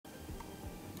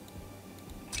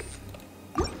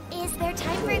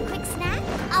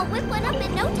I'll whip one up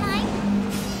in no time.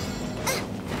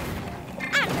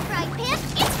 Out of the frying pan,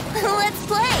 it's... Let's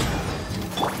play!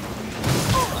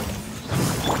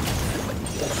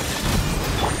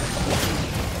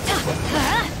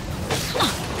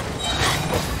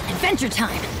 Adventure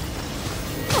time!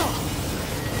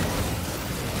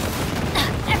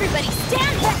 Everybody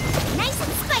stand back! Nice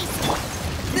and spicy!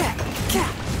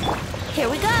 Here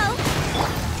we go!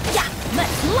 Yeah,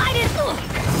 let's light it!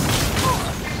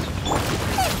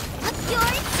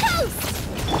 You're toast!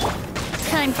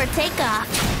 Time for takeoff.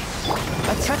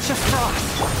 A touch of frost.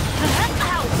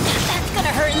 Ow! That's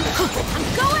gonna hurt! I'm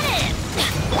going in!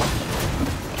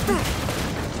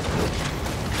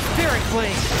 Spirit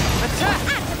blade. Attack!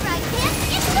 Out of the frying pan,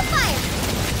 into the fire!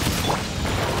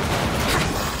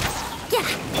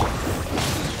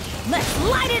 Let's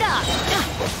light it up!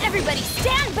 Everybody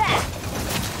stand back!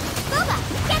 Boba,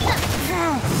 get them!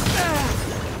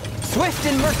 Swift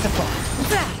and merciful.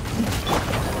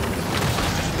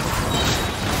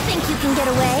 Think you can get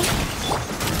away?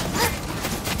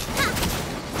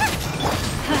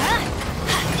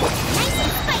 Nice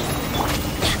and spicy!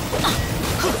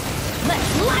 Let's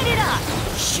light it up!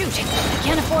 Shoot! I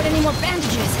can't afford any more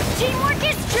bandages! Teamwork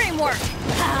is dreamwork!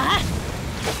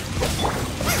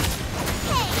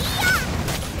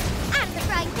 Out of the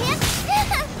frying pan!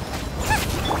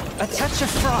 A touch of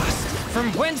frost.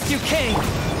 From whence you came.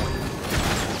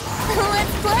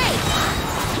 Let's play!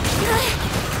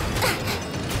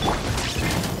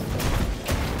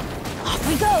 Off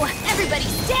we go! Everybody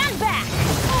stand back!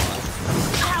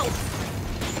 Ow!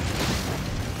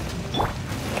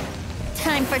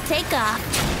 Time for takeoff.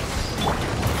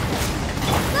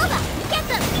 Boba, get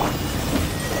them!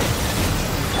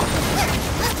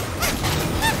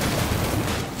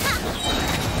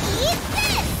 Eat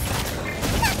this!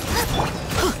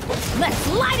 Let's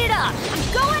light it up! I'm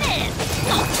going in!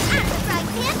 Out of the frying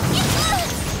pan, it's...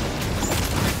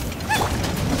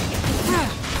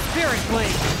 Spirit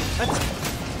blade.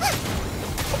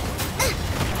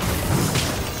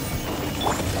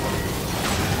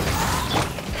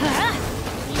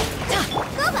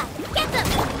 Boba, get them!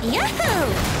 Yahoo!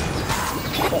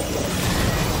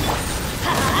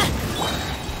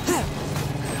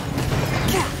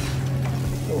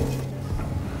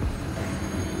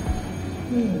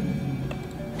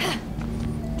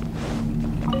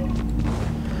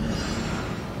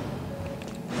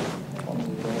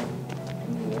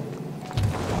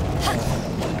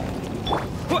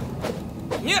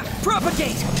 Yeah,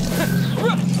 propagate.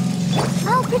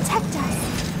 I'll protect us.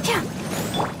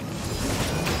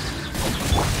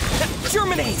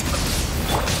 Germinate.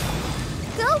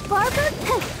 Go, Barber!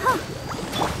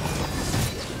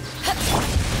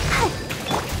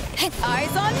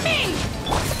 Eyes on me!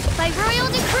 By royal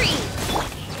decree!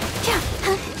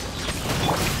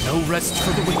 No rest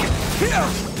for the wicked.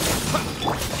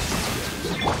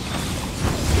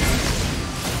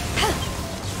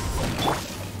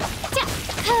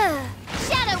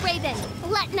 Shadow Raven,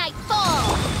 let night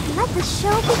fall! Let the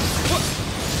show begin!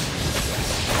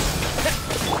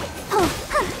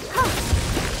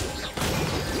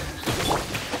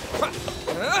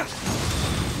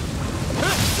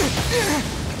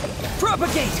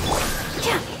 Propagate!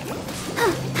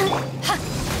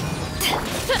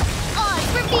 On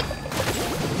for me!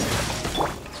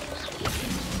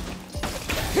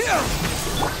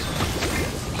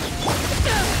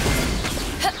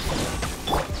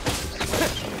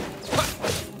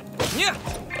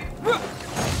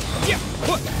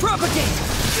 Propagate!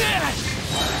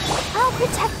 I'll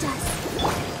protect us.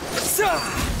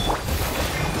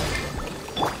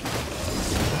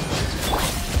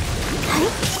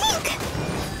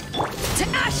 To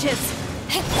ashes!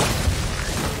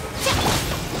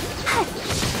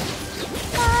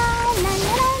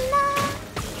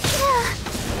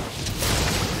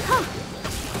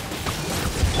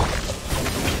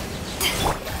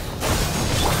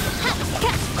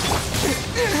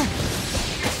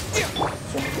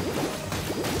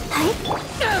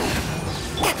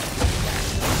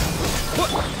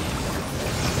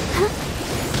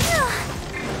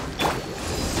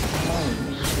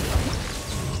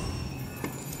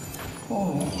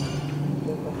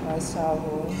 Được một hai sao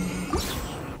thôi.